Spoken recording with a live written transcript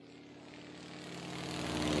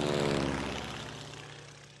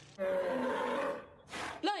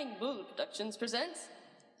Productions presents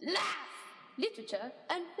Laugh! Literature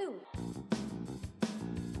and Film.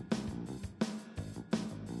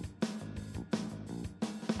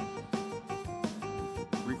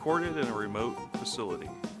 Recorded in a remote facility.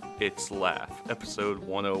 It's Laugh, episode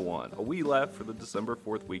 101, a wee laugh for the December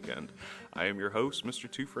 4th weekend. I am your host, Mr.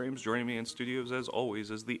 Two Frames. Joining me in studios, as always,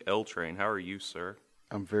 is the L Train. How are you, sir?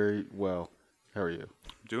 I'm very well. How are you?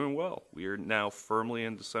 Doing well. We are now firmly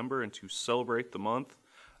in December, and to celebrate the month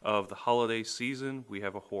of the holiday season, we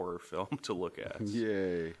have a horror film to look at.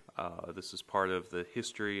 Yay. This is part of the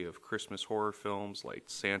history of Christmas horror films like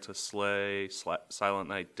Santa Sleigh, Silent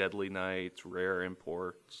Night, Deadly Night, Rare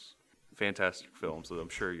Imports. Fantastic films that I'm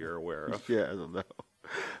sure you're aware of. Yeah, I don't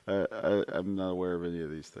know. I'm not aware of any of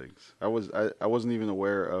these things. I wasn't even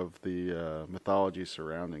aware of the mythology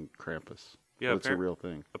surrounding Krampus. Yeah, it's a real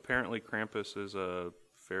thing. Apparently, Krampus is a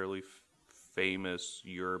fairly famous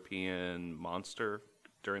European monster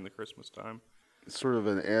during the Christmas time. It's sort of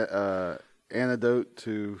an antidote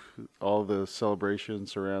to all the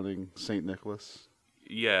celebrations surrounding St. Nicholas.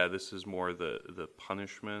 Yeah, this is more the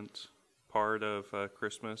punishment part of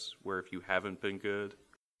Christmas, where if you haven't been good.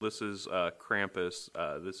 This is Krampus.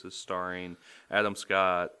 This is starring Adam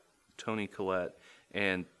Scott, Toni Collette,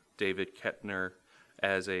 and David Koechner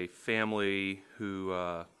as a family who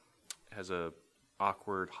has a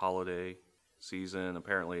awkward holiday season.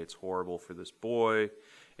 Apparently it's horrible for this boy,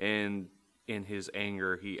 and in his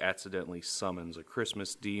anger he accidentally summons a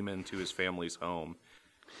Christmas demon to his family's home.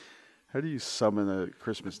 How do you summon a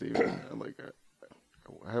Christmas demon?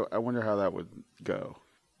 I wonder how that would go.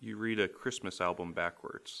 You read a Christmas album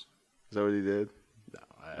backwards. Is that what he did? No,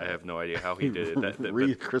 I have no idea how he did it.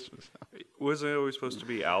 Read Christmas album. Wasn't it always supposed to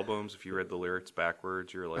be albums? If you read the lyrics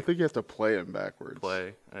backwards, you're like... I think you have to play them backwards.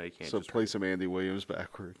 Play? You can't so just play some Andy Williams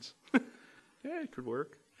backwards. Yeah, it could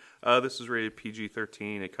work. This is rated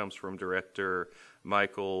PG-13. It comes from director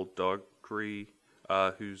Michael Dougherty,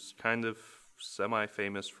 who's kind of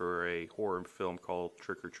semi-famous for a horror film called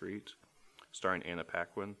Trick or Treat, starring Anna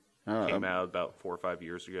Paquin. Came out about 4 or 5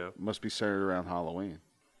 years ago. Must be centered around Halloween.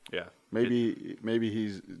 Yeah. Maybe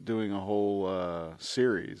he's doing a whole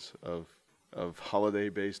series of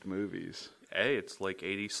holiday-based movies. Hey, it's like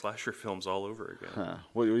 80s slasher films all over again. Huh.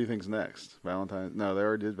 What do you think's next? Valentine's? No, they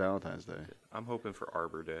already did Valentine's Day. I'm hoping for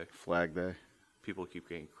Arbor Day. Flag Day. People keep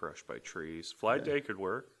getting crushed by trees. Flag Day could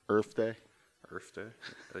work. Earth Day. Earth Day.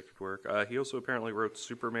 That could work. He also apparently wrote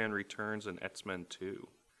Superman Returns and X-Men 2.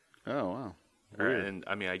 Oh, wow. And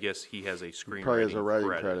I mean, I guess he has a screenwriting He probably has a writing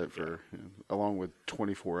credit for, along with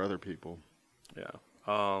 24 other people. Yeah.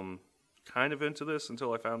 Kind of into this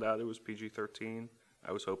until I found out it was PG-13.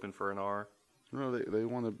 I was hoping for an R. No, they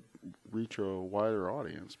want to reach a wider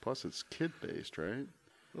audience. Plus, it's kid-based, right?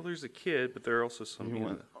 Well, there's a kid, but there are also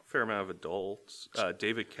a fair amount of adults.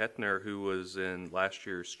 David Koechner, who was in last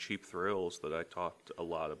year's Cheap Thrills that I talked a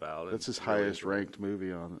lot about. That's his highest-ranked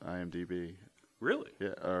movie on IMDb. Really?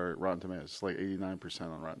 Yeah, or Rotten Tomatoes. It's like 89%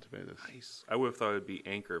 on Rotten Tomatoes. Nice. I would have thought it would be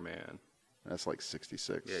Anchorman. That's like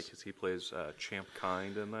 66. Yeah, because he plays Champ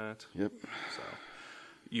Kind in that. Yep. So,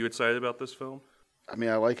 you excited about this film? I mean,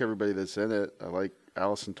 I like everybody that's in it. I like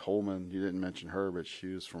Allison Tolman. You didn't mention her, but she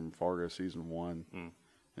was from Fargo season 1. Mm.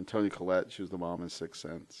 And Toni Collette, she was the mom in Sixth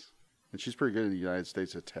Sense. And she's pretty good in the United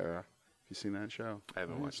States of Terra. Have you seen that show? I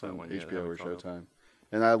haven't watched that one yet. HBO or Showtime.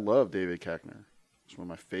 And I love David Koechner. He's one of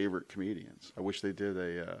my favorite comedians. I wish they did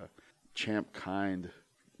a Champ Kind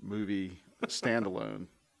movie standalone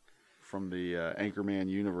from the Anchorman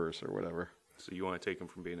universe or whatever. So you want to take him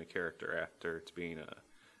from being a character actor to being a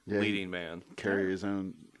leading man. Carry his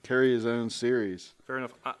own series. Fair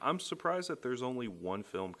enough. I'm surprised that there's only one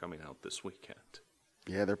film coming out this weekend.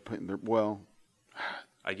 Yeah,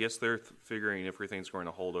 I guess they're figuring everything's going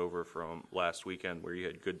to hold over from last weekend where you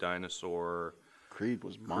had Good Dinosaur. Creed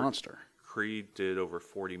was monster. Creed did over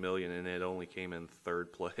 $40 million, and it only came in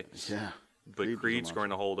third place. Yeah. But Creed's going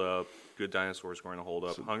to hold up. Good Dinosaur is going to hold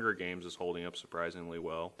up. So, Hunger Games is holding up surprisingly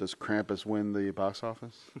well. Does Krampus win the box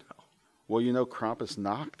office? No. Well, Krampus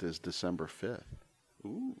Nacht is December 5th.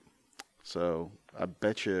 Ooh. So I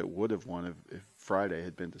bet you it would have won if Friday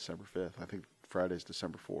had been December 5th. I think Friday's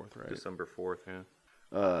December 4th, right? December 4th,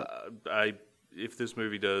 yeah. If this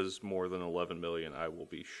movie does more than 11 million, I will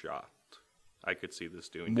be shocked. I could see this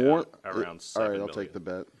doing more around 7 all right, million. I'll take the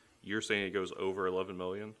bet. You're saying it goes over 11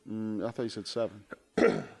 million? I thought you said 7.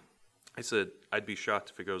 I said I'd be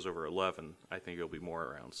shocked if it goes over 11. I think it'll be more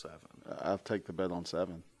around 7. I'll take the bet on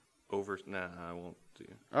 7. Over? Nah, I won't do.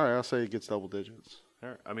 All right, I'll say it gets double digits. All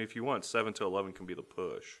right. I mean, if you want 7 to 11 can be the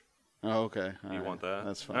push. Oh, okay. You want that?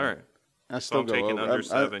 That's fine. All right. I still I'm taking over. under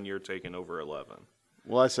 7. You're taking over 11.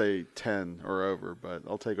 Well, I say 10 or over, but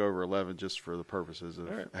I'll take over 11 just for the purposes of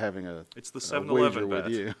having It's the a 7-Eleven wager bet.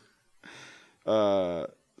 with you.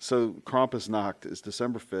 So Krampusnacht is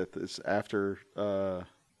December 5th. It's after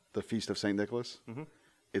the Feast of St. Nicholas. Mhm.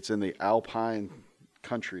 It's in the Alpine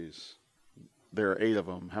countries. There are 8 of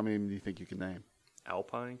them. How many do you think you can name?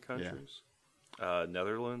 Alpine countries?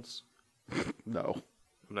 Netherlands? No,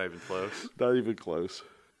 I'm not even close. not even close.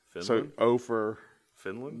 Finland? So Ofer,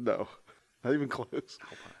 Finland? no, not even close.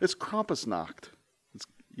 It's Krampusnacht.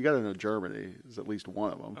 You got to know Germany is at least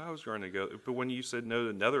one of them. I was going to go, but when you said no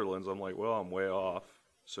to Netherlands, I'm like, well, I'm way off.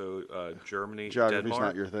 So Germany, Geography's Denmark,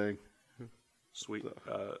 not your thing. Sweden,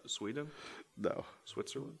 No.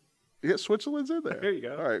 Switzerland. Yeah, Switzerland's in there. There you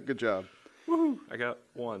go. All right, good job. Woohoo! I got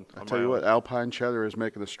one. I tell you what, Alpine Cheddar is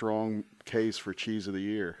making a strong case for cheese of the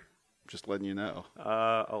year. Just letting you know.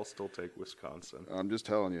 I'll still take Wisconsin. I'm just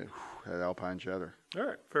telling you, at Alpine Cheddar. All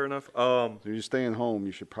right, fair enough. So if you're staying home,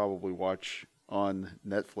 you should probably watch on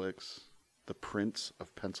Netflix The Prince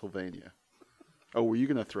of Pennsylvania. Oh, were you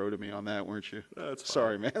going to throw to me on that, weren't you? That's fine.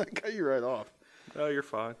 Sorry, man. I got you right off. Oh, you're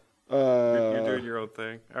fine. You're doing Uh, your own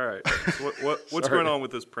thing. All right. So what's Sorry. going on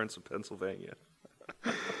with this Prince of Pennsylvania?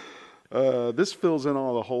 this fills in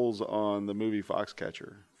all the holes on the movie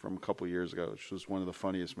Foxcatcher from a couple years ago, which was one of the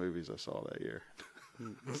funniest movies I saw that year.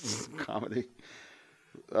 Comedy.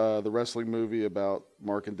 The wrestling movie about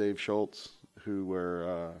Mark and Dave Schultz, who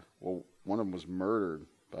were, one of them was murdered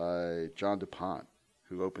by John DuPont,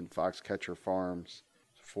 who opened Foxcatcher Farms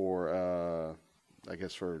for, I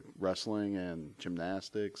guess, for wrestling and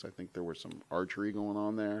gymnastics. I think there was some archery going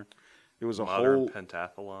on there. It was a Modern whole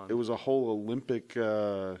pentathlon. It was a whole Olympic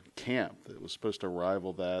camp that was supposed to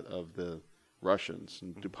rival that of the Russians.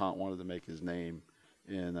 And DuPont wanted to make his name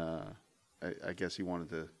in, I guess he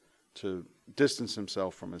wanted to distance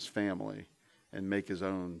himself from his family and make his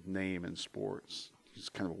own name in sports. He's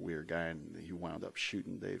kind of a weird guy, and he wound up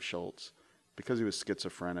shooting Dave Schultz because he was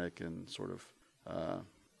schizophrenic and sort of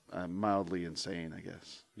mildly insane, I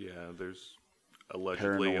guess. Yeah, there's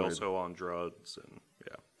allegedly Paranoid. also on drugs and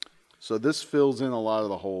yeah. So this fills in a lot of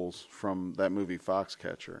the holes from that movie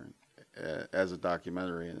Foxcatcher as a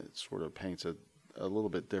documentary, and it sort of paints a little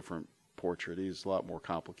bit different portrait. He's a lot more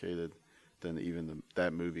complicated than even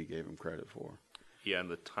that movie gave him credit for. Yeah, and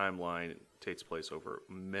the timeline takes place over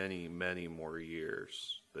many, many more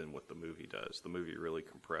years than what the movie does. The movie really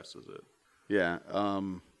compresses it. Yeah,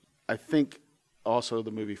 I think also the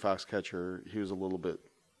movie Foxcatcher, he was a little bit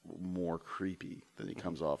more creepy than he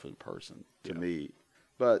comes off in person to me.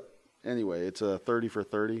 But anyway, it's a 30 for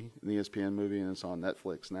 30, an ESPN movie, and it's on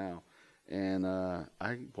Netflix now. And I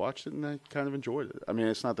watched it and I kind of enjoyed it. I mean,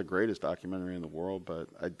 it's not the greatest documentary in the world, but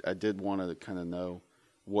I did want to kind of know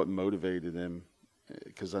what motivated him,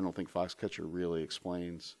 because I don't think Foxcatcher really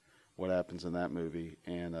explains what happens in that movie,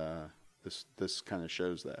 and this kind of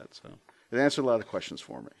shows that. So it answered a lot of questions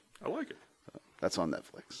for me. I like it. That's on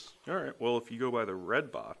Netflix. All right. Well, if you go by the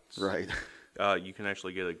red box, Right. You can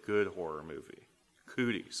actually get a good horror movie.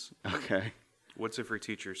 Cooties. Okay. What's Every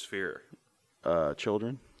Teacher's Fear?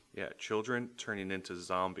 Children? Yeah, children turning into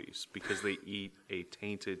zombies because they eat a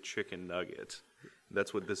tainted chicken nugget.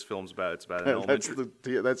 That's what this film's about. It's about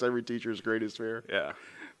an That's every teacher's greatest fear. Yeah.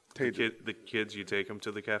 Tainted. The kids, you take them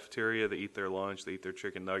to the cafeteria, they eat their lunch, they eat their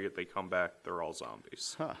chicken nugget, they come back, they're all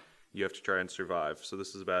zombies. Huh. You have to try and survive. So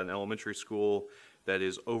this is about an elementary school that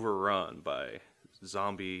is overrun by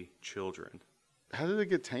zombie children. How did it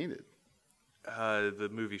get tainted? The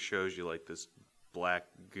movie shows you like this black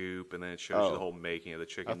goop, and then it shows you the whole making of the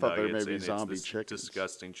chicken I thought there nuggets. may be and zombie it's this chickens.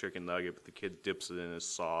 disgusting chicken nugget, but the kid dips it in his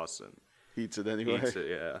sauce and Eats it anyway. eats it.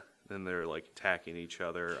 Yeah. Then they're like attacking each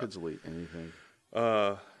other. Kids will eat anything.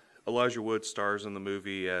 Elijah Wood stars in the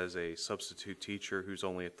movie as a substitute teacher who's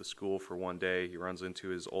only at the school for one day. He runs into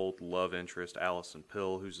his old love interest, Allison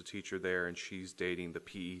Pill, who's a teacher there, and she's dating the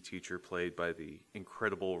PE teacher played by the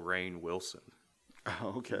incredible Rainn Wilson.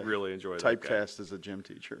 Oh, okay. Really enjoy that guy. Typecast as a gym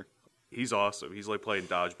teacher. He's awesome. He's like playing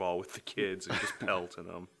dodgeball with the kids and just pelting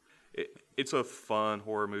them. It's a fun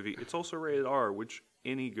horror movie. It's also rated R, which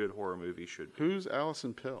any good horror movie should be. Who's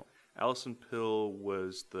Allison Pill? Allison Pill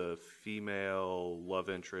was the female love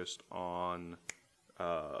interest on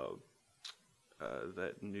the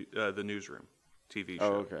Newsroom TV show.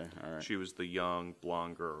 Oh, okay. All right. She was the young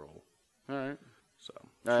blonde girl. All right. So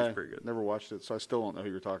she's pretty good. Never watched it, so I still don't know who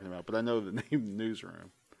you're talking about. But I know the name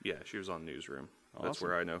Newsroom. Yeah, she was on Newsroom. That's Awesome.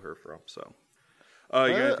 where I know her from. So, you got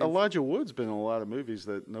anything- Elijah Wood's been in a lot of movies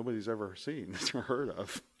that nobody's ever seen or heard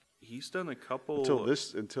of he's done a couple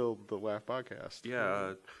until the Laugh podcast.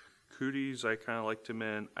 Yeah, Cooties, I kind of liked him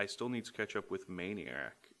in. I still need to catch up with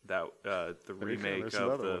Maniac, that the remake there's of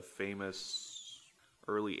another the one. famous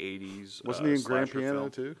early 80s. Wasn't he in Grand slasher Piano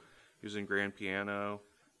film. too? He was in Grand Piano.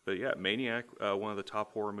 But yeah, Maniac, one of the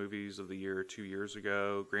top horror movies of the year 2 years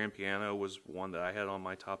ago. Grand Piano was one that I had on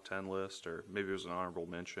my top 10 list, or maybe it was an honorable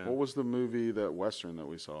mention. What was the movie, that Western that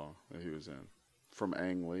we saw that he was in? From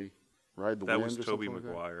Ang Lee? Ride the that Wind was or Tobey something like that?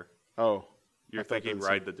 Maguire. Oh. You're I thought thinking that was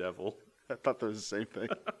Ride the Devil. I thought that was the same thing.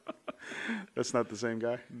 That's not the same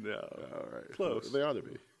guy? No. All right. Close. They ought to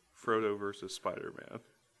be. Frodo versus Spider-Man.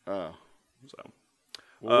 Oh. So,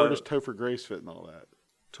 Well, where does Topher Grace fit in all that?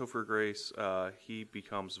 Topher Grace, he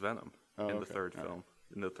becomes Venom in the okay. third All film,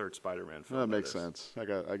 in the third Spider-Man film. That makes is. sense. I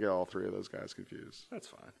get all three of those guys confused. That's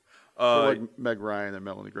fine. They're like Meg Ryan and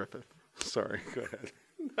Melanie Griffith. Sorry, go ahead.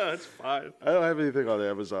 No, it's fine. I don't have anything on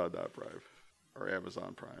Amazon Prime or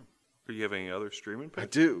Amazon Prime. Do you have any other streaming I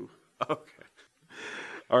picks? do. Okay.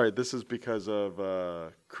 All right, this is because of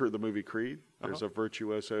the movie Creed. There's a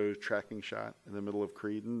virtuoso tracking shot in the middle of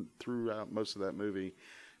Creed, and throughout most of that movie,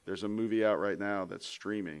 there's a movie out right now that's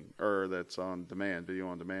streaming, or that's on demand, video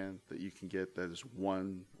on demand, that you can get that is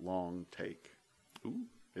one long take. Ooh.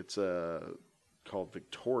 It's called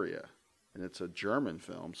Victoria, and it's a German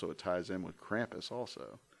film, so it ties in with Krampus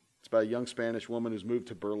also. It's about a young Spanish woman who's moved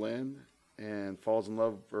to Berlin and falls in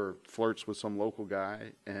love or flirts with some local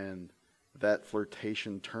guy, and that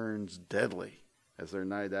flirtation turns deadly as their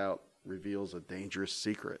night out reveals a dangerous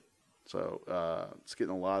secret. So it's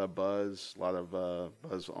getting a lot of buzz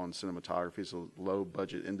on cinematography. It's a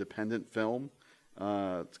low-budget independent film.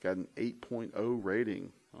 It's got an 8.0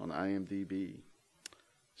 rating on IMDb.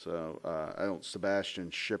 So Sebastian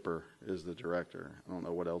Schipper is the director. I don't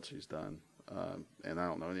know what else he's done. And I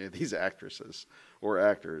don't know any of these actresses or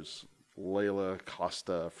actors. Layla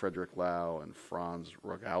Costa, Frederick Lau, and Franz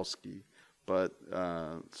Rogowski. But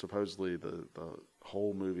supposedly the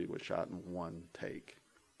whole movie was shot in one take.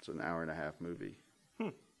 It's an hour-and-a-half movie.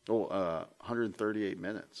 138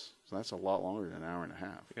 minutes. So that's a lot longer than an hour and a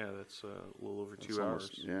half. Yeah, that's a little over That's 2 hours.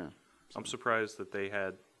 Yeah. I'm surprised that they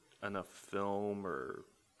had enough film or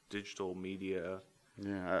digital media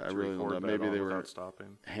Yeah, I to really don't record know. that Maybe on they were without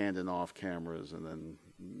stopping. handing off cameras, and then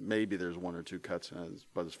maybe there's one or two cuts in.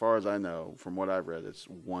 But as far as I know, from what I've read, it's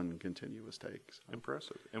one continuous take. So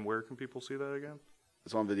Impressive. And where can people see that again?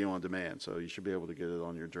 it's on video on demand, so you should be able to get it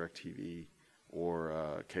on your DirecTV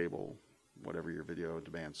or cable, whatever your video on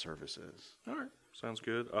demand service is. All right. Sounds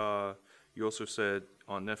good. You also said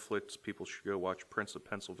on Netflix people should go watch Prince of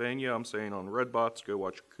Pennsylvania. I'm saying on Redbox, go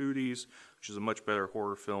watch Cooties, which is a much better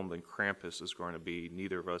horror film than Krampus is going to be.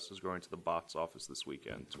 Neither of us is going to the box office this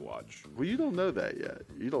weekend to watch. Well, you don't know that yet.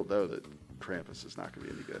 You don't know that Krampus is not going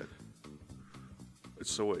to be any good.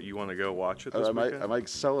 So what, you want to go watch it this I weekend? might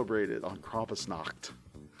celebrate it on Krampusnacht.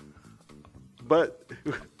 But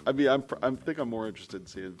I mean, I think I'm more interested in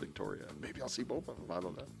seeing Victoria. Maybe I'll see both of them. I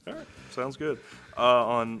don't know. All right, sounds good.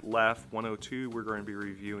 On Laugh 102, we're going to be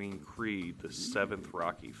reviewing Creed, the seventh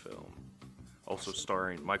Rocky film, also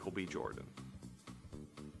starring Michael B. Jordan.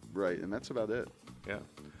 Right, and that's about it. Yeah.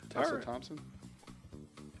 Tessa All right. Thompson.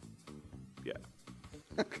 Yeah.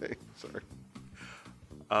 Okay, sorry.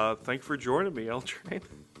 Thank you for joining me, L Train.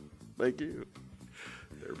 Thank you.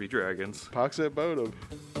 There be dragons. Pax et Bodum.